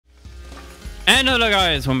And hello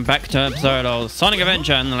guys, welcome back to an episode of Sonic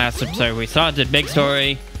Adventure. In the last episode we started Big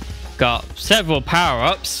Story, got several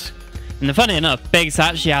power-ups, and funny enough, Big's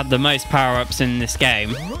actually had the most power-ups in this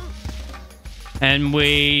game. And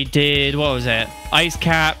we did, what was it? Ice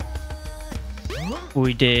Cap,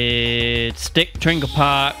 we did Stick Twinkle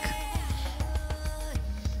Park,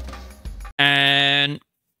 and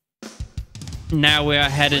now we are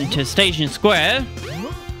heading to Station Square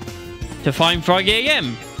to find Froggy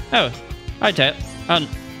again. Oh, hi Tails.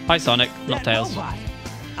 Hi Sonic, not Tails.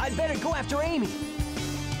 I'd better go after Amy.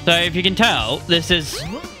 So if you can tell, this is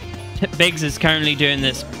Biggs is currently doing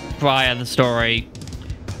this via the story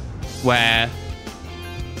where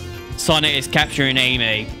Sonic is capturing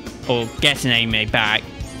Amy or getting Amy back,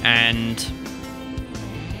 and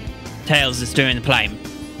Tails is doing the plane.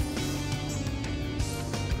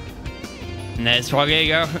 And there's Froggy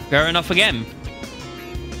going off again.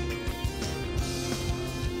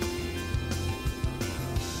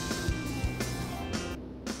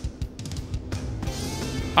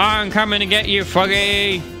 I'm coming to get you,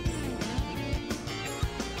 Froggy!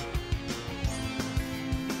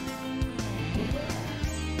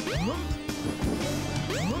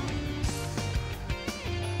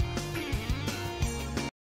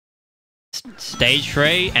 Stage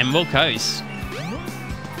 3, Emerald Coast.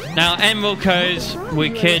 Now, Emerald Coast, we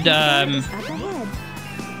could, there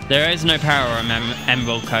is no power on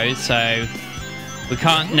Emerald Coast, so we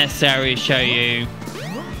can't necessarily show you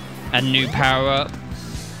a new power-up.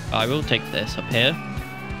 I will take this up here.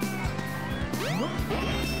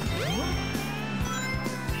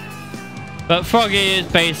 But Froggy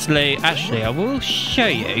is basically... Actually, I will show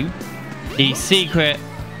you the secret...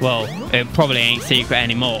 Well, it probably ain't secret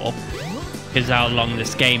anymore, because how long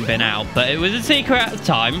this game been out. But it was a secret at the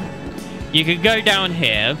time. You could go down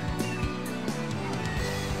here,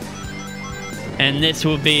 and this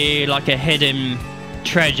will be like a hidden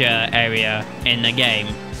treasure area in the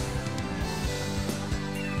game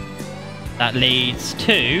that leads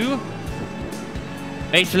to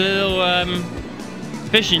basically a little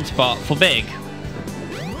fishing spot for Big,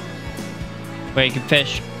 where you can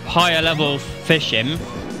fish higher level fishing.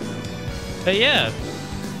 But yeah,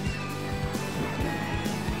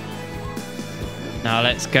 now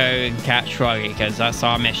let's go and catch Froggy, because that's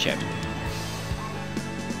our mission.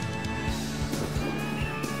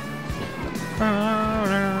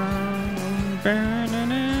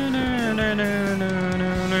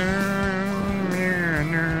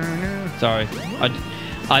 Sorry,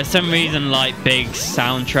 I for some reason like Big's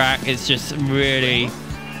soundtrack. It's just really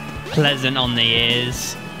pleasant on the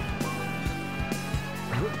ears.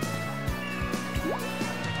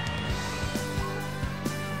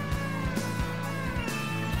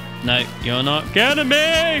 No, you're not getting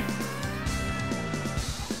me!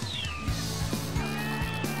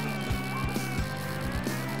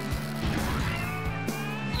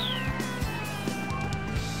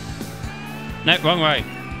 No, wrong way.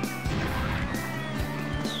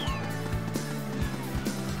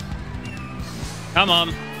 Come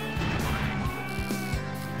on.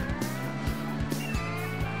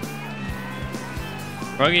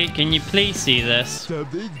 Froggy, can you please see this?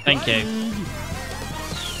 Thank you.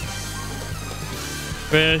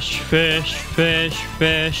 Fish, fish, fish,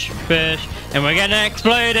 fish, fish. And we're getting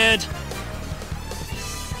exploded!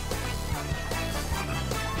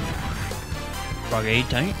 Froggy,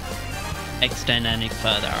 don't extend any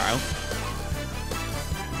further out.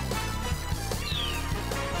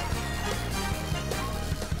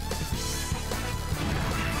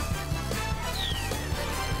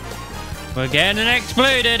 We're getting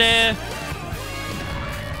exploded here.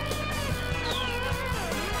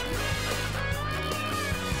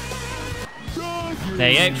 There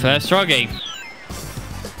you go, first Froggy.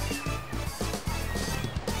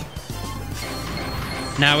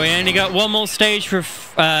 Now we only got one more stage for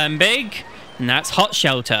Big, and that's Hot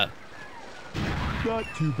Shelter. Not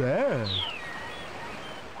too bad.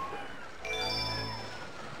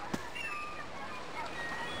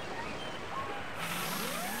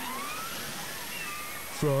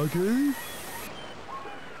 Froggy?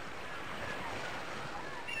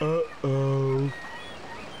 Uh-oh.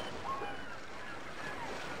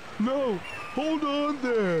 No! Hold on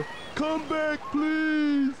there! Come back,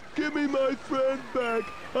 please! Give me my friend back!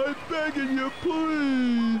 I'm begging you,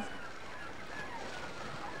 please!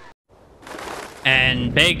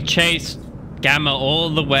 And Big chased Gamma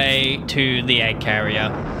all the way to the egg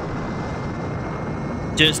carrier,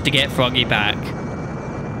 just to get Froggy back.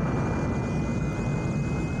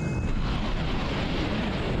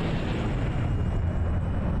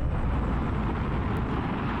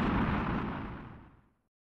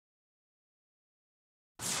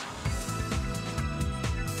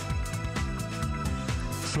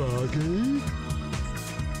 Froggy?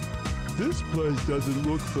 This place doesn't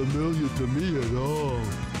look familiar to me at all.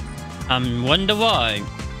 Wonder why.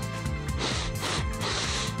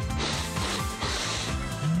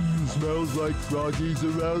 Smells like Froggy's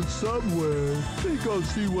around somewhere. Think I'll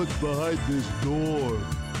see what's behind this door.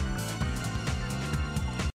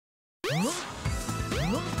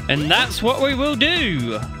 And that's what we will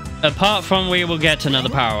do. Apart from we will get another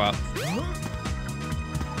power-up.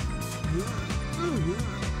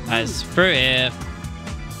 As through here.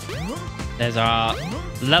 There's our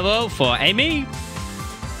level for Amy.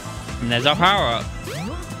 And there's our power-up.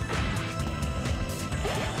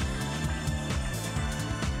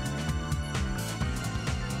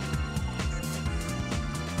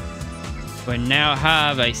 We now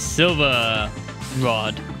have a silver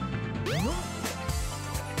rod.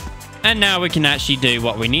 And now we can actually do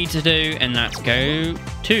what we need to do, and that's go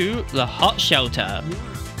to the hot shelter.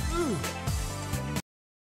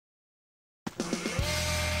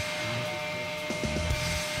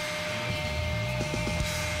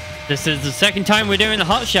 This is the second time we're doing the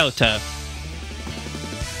hot shelter.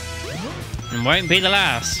 And won't be the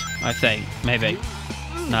last, I think. Maybe.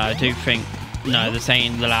 No, I do think... No, this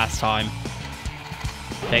ain't the last time.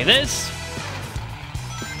 Take this.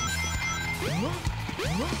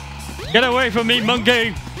 Get away from me,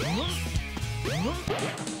 monkey!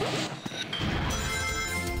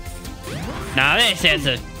 Now this is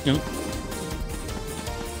a...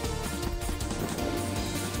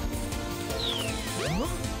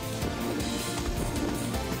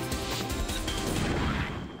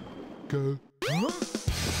 Go.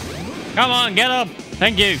 Come on, get up!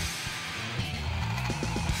 Thank you!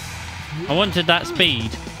 I wanted that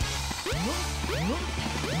speed.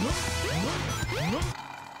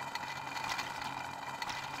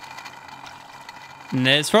 And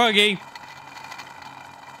there's Froggy.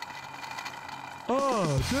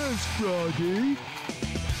 Ah, there's Froggy.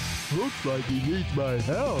 Looks like he needs my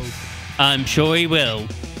help. I'm sure he will.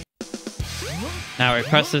 Now we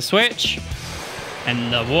press the switch,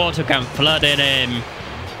 and the water can flood it in.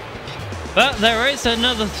 But there is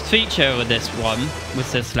another feature with this one, with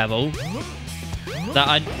this level, that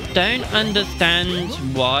I don't understand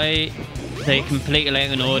why they completely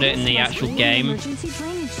ignored it in the actual game. Emergency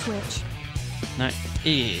drainage switch. That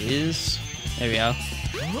is... There we are.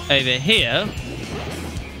 Over here,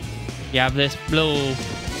 you have this little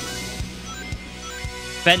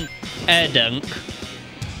vent air dunk.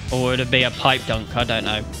 Or would it be a pipe dunk? I don't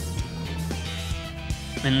know.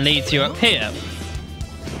 And leads you up here.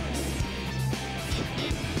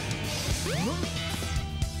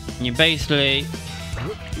 And you basically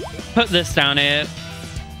put this down here,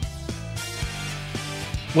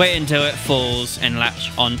 wait until it falls and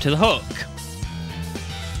latch onto the hook.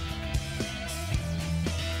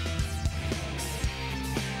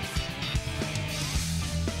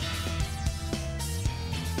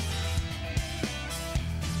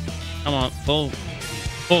 Come on, fall,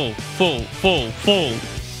 fall, fall, fall, fall.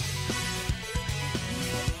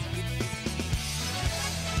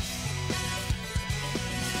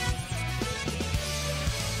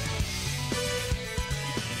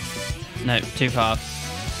 No, too far.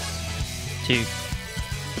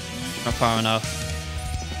 Not far enough.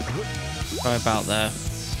 Probably about there.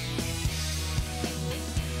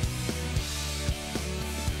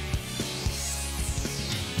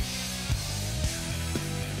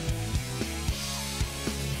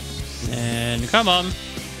 And come on.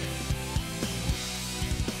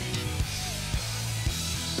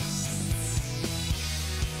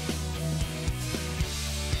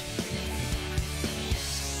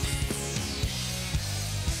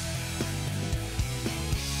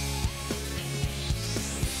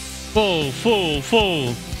 Full, full,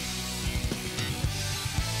 full.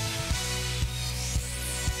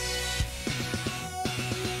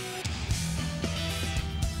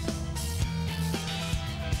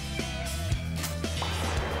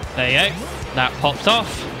 There you go. That pops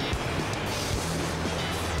off.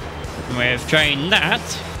 And we've drained that.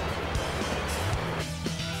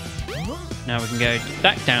 Now we can go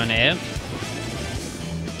back down here.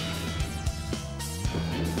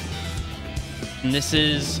 And this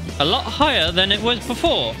is a lot higher than it was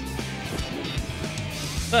before.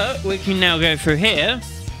 But we can now go through here.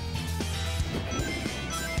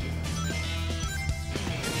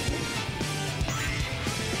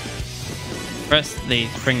 Press the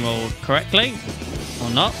spring wheel correctly. Or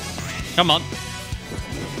not. Come on.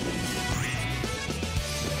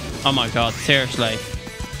 Oh my god, seriously.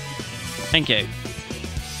 Thank you.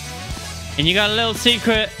 And you got a little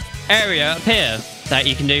secret area up here that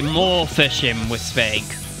you can do more fishing with Spig.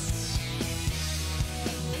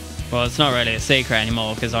 Well, it's not really a secret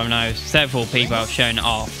anymore because I know several people have shown it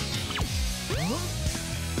off.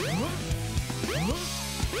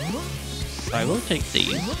 I will take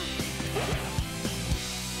these.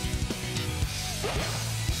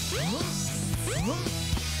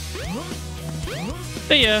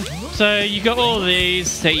 But yeah, so you got all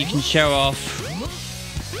these that you can show off.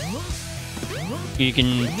 You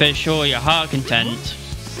can fish all your heart content.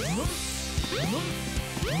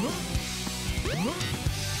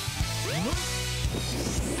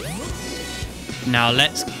 Now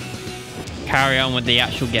let's carry on with the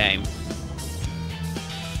actual game.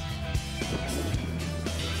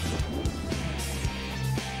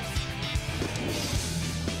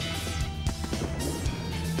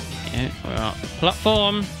 Yeah, we're on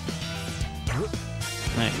platform.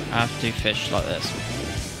 No, I have to fish like this.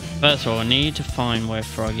 First of all, I need to find where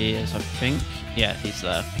Froggy is, I think. Yeah, he's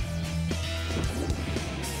there.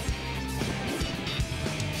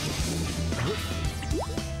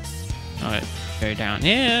 Alright, go down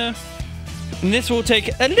here. And this will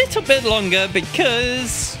take a little bit longer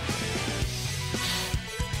because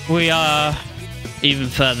we are even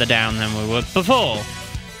further down than we were before.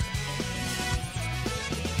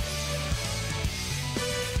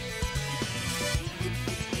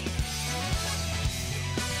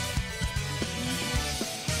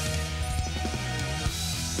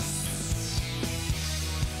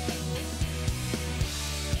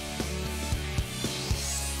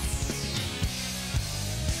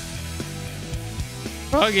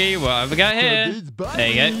 Froggy, what have we got here? There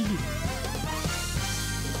you go.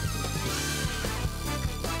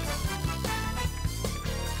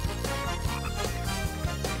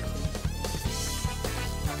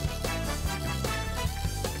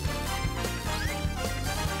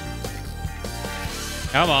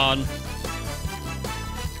 Come on.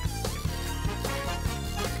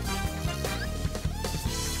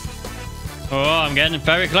 Oh, I'm getting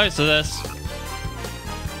very close to this.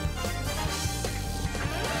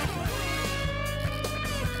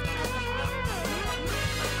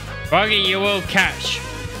 Froggy, you will catch.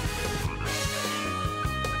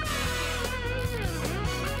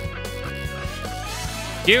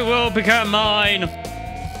 You will become mine.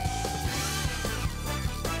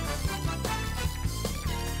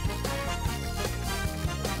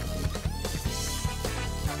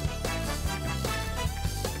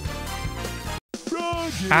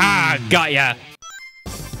 Froggy! Ah, got ya.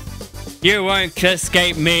 You won't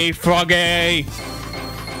escape me, Froggy.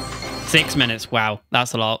 6 minutes. Wow,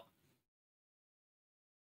 that's a lot.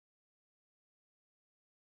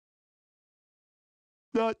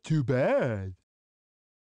 Not too bad.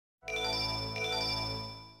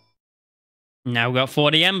 Now we've got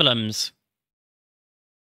 40 emblems.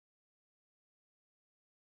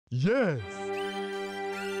 Yes.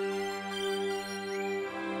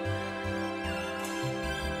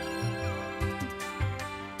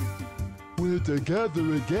 We're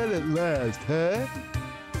together again at last, huh?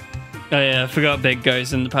 Oh yeah, I forgot Big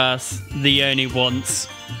Ghost in the past. The only once.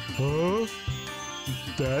 Huh?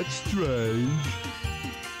 That's strange.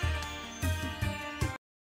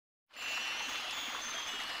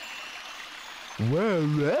 Where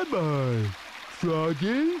am I?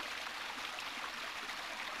 Froggy?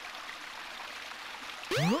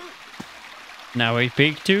 Now we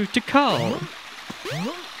speak to Carl.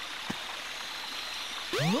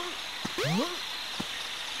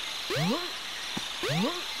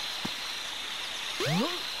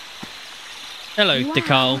 Hello, Wow.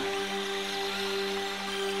 Tikal.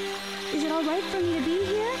 Is it all right for me to be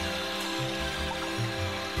here?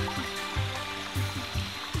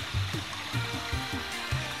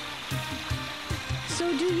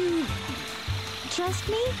 So do you trust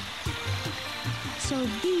me? So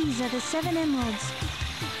these are the 7 emeralds.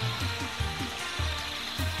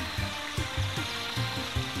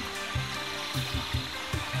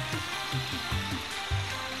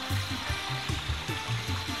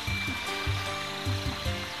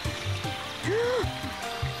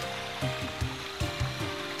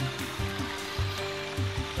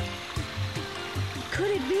 Could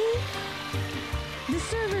it be? The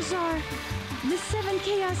servers are the 7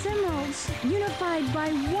 Chaos Emeralds, unified by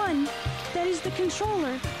one that is the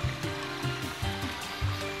controller.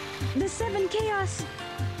 The 7 Chaos.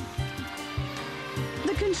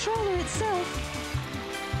 The controller itself.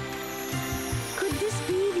 Could this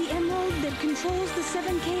be the emerald that controls the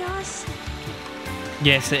 7 Chaos?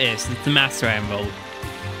 Yes, it is. It's the Master Emerald.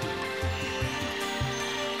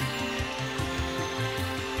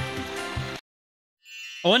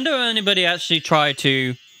 I wonder if anybody actually tried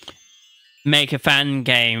to make a fan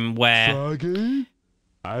game where Froggy?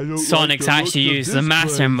 I don't Sonic's like the actually look of used the this Master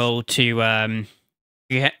place. Emerald to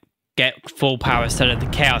get full power instead of the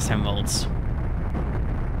Chaos Emeralds.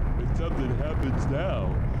 If something happens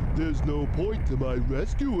now, there's no point to my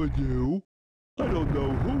rescuing you. I don't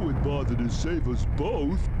know who would bother to save us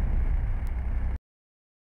both.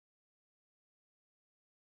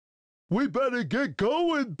 We better get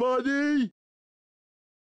going, buddy!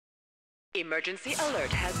 Emergency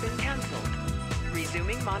alert has been cancelled.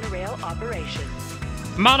 Resuming monorail operation.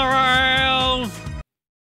 Monorail!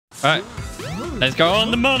 Alright, let's go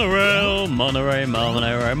on the monorail. Monorail,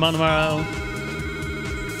 monorail, monorail.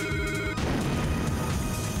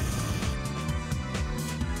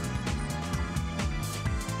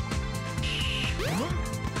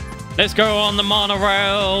 Let's go on the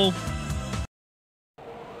monorail.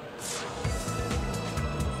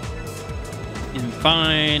 And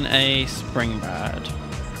find a spring pad.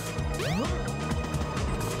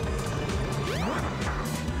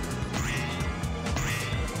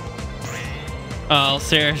 Oh,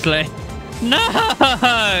 seriously? No!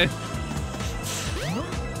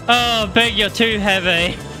 Oh, Big, you're too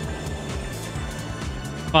heavy.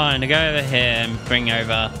 Fine, I'll go over here and bring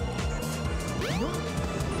over.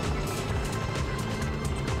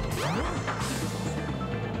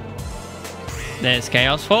 There's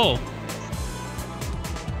Chaos 4.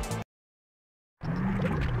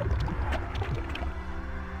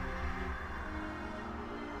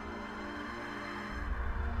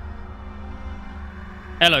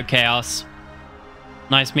 Hello, Chaos.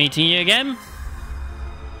 Nice meeting you again.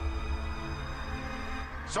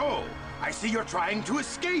 So, I see you're trying to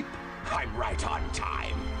escape. I'm right on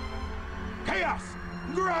time. Chaos,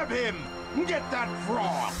 grab him! Get that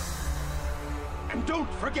frog! And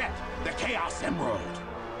don't forget the Chaos Emerald.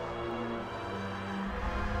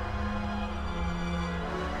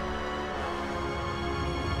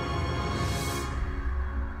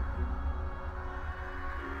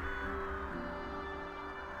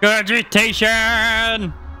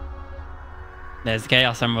 Graduation! There's the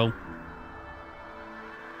Chaos Emerald.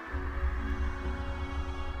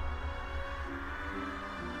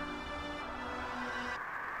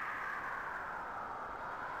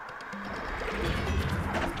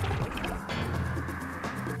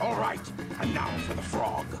 All right, and now for the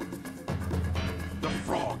frog. The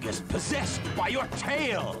frog is possessed by your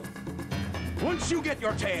tail. Once you get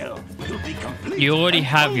your tail, you'll be complete. You already and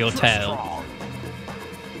have your ultra tail. strong.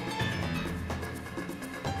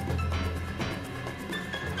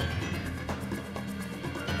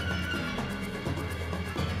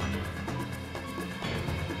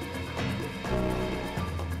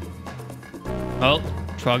 Oh,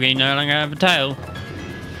 Froggy no longer have a tail.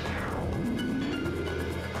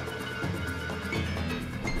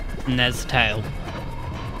 And there's the tail.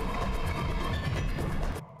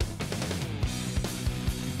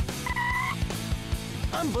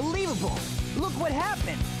 Unbelievable! Look what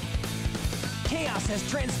happened! Chaos has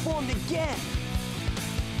transformed again!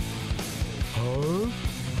 Huh?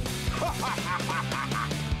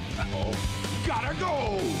 Uh-oh. Gotta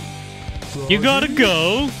go! You gotta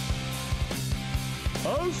go.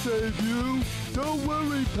 I'll save you. Don't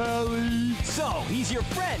worry, Pally. So, he's your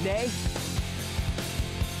friend, eh?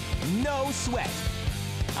 No sweat.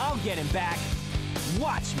 I'll get him back.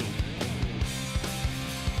 Watch me.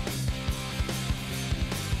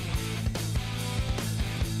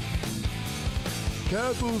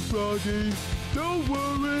 Careful, Froggy. Don't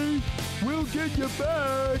worry. We'll get you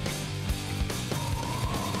back.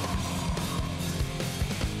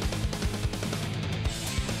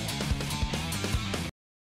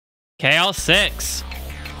 Chaos 6.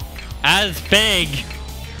 As big.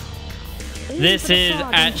 This is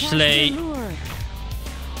actually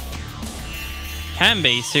can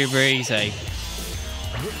be super easy.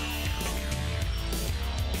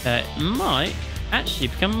 It might actually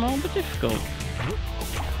become more difficult.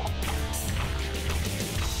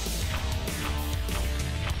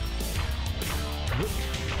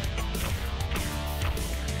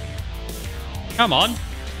 Come on.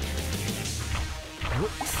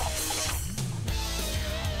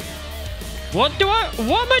 What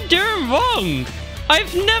am I doing wrong?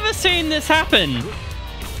 I've never seen this happen.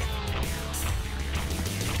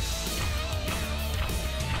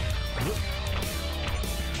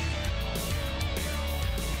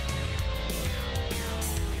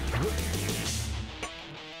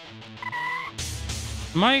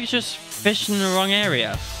 Am I just fishing in the wrong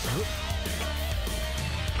area?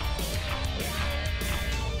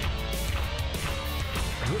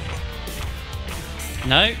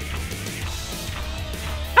 No.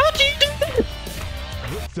 How do you do this?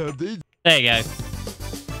 Something. There you go.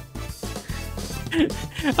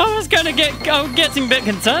 I was getting a bit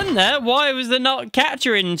concerned there. Why was it not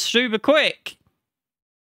capturing super quick?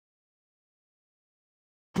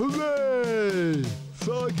 Hooray!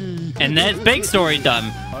 Froggy! And there's Big Story done.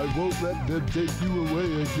 I won't let them take you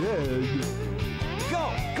away again.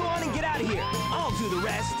 Go on and get out of here. I'll do the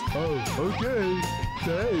rest. Oh, okay.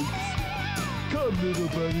 Thanks. Come, little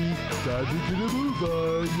buddy. Time to get a move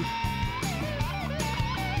on.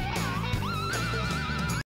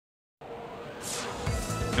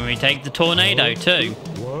 And we take the tornado too.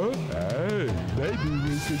 What? Hey, maybe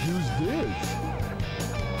we could use this.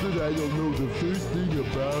 But I don't know the first thing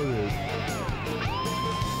about it.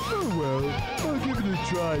 Oh well, I'll give it a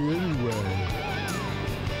try anyway.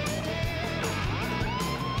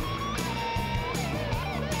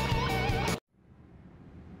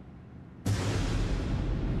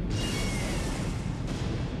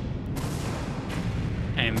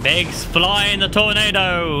 And Big's flying the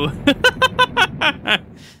tornado.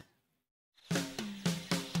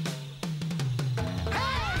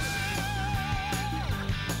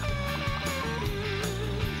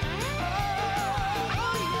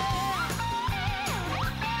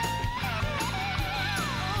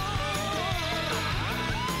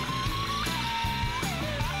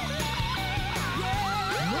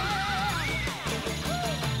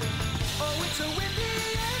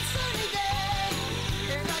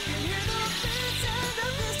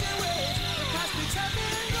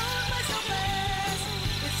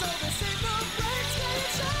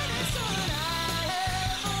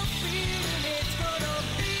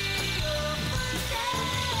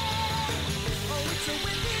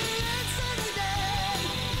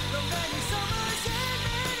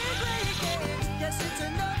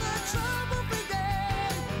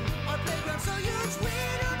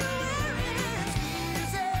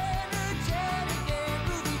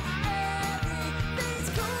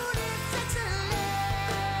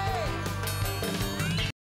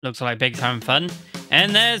 Looks like Big's having fun.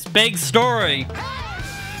 And there's Big Story.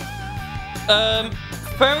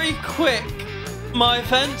 Very quick, my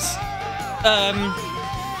offense.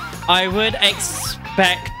 I would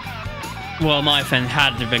expect... Well, my offense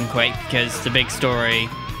had to have been quick because the Big Story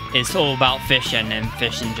is all about fishing and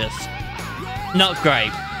fishing just... not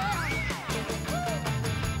great.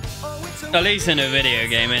 At least in a video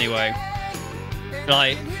game anyway.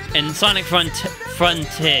 Like, in Sonic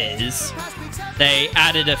Frontiers... they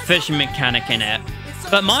added a fishing mechanic in it.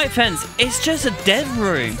 But my offense, it's just a dev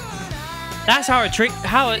room. That's how it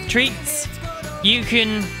treats. You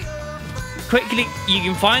can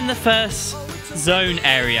find the first zone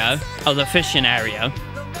area, or the fishing area,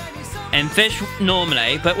 and fish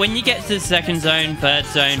normally, but when you get to the second zone, third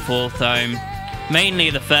zone, fourth zone, mainly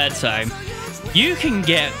the third zone, you can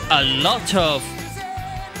get a lot of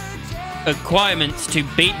requirements to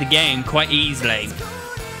beat the game quite easily.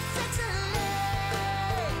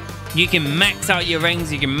 You can max out your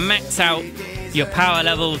rings, you can max out your power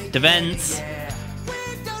level, defense.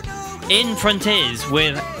 In Frontiers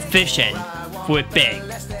with fishing, with Big.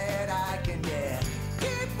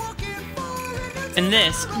 And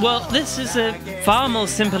this, well, this is a far more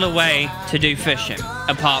simpler way to do fishing,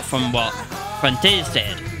 apart from what Frontiers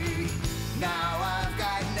did.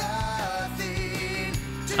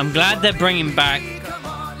 I'm glad they're bringing back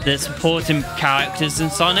the supporting characters in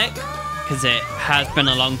Sonic, because it has been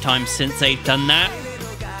a long time since they've done that.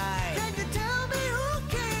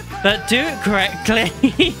 But do it correctly.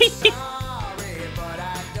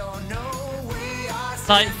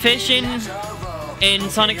 Like, fishing in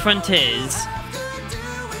Sonic Frontiers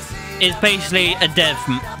is basically a dev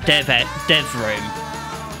room.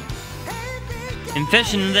 And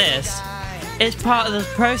fishing this is part of the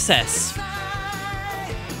process.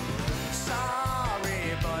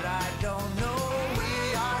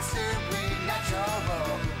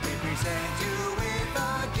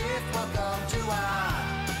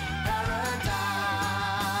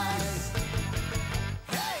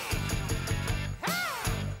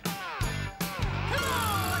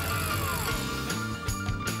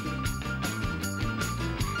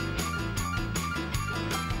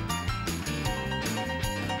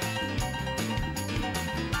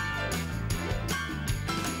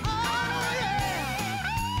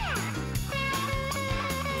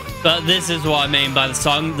 But this is what I mean by the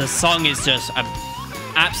song. The song is just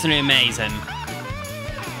absolutely amazing.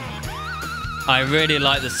 I really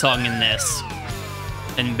like the song in this,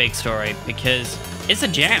 in Big Story, because it's a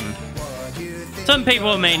jam. Some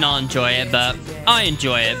people may not enjoy it, but I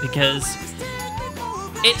enjoy it because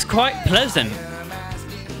it's quite pleasant.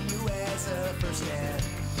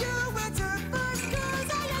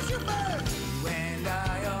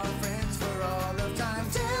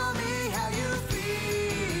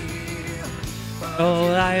 Oh,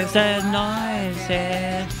 life's a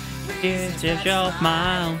noisy, it's just your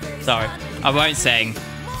smile. Sorry, I won't sing.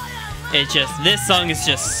 It's just, this song is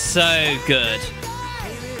just so good.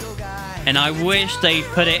 And I wish they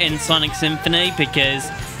put it in Sonic Symphony because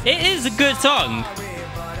it is a good song.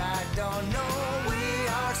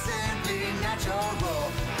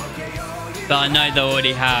 But I know they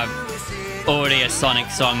already have a Sonic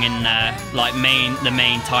song in there, like the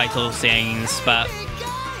main title scenes, but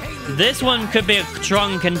this one could be a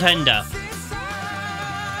strong contender.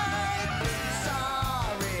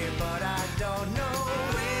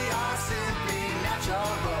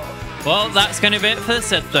 Well, that's going to be it for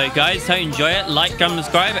this episode, guys. Hope you enjoy it. Like, comment,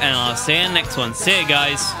 subscribe, and I'll see you in the next one. See you,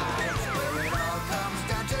 guys.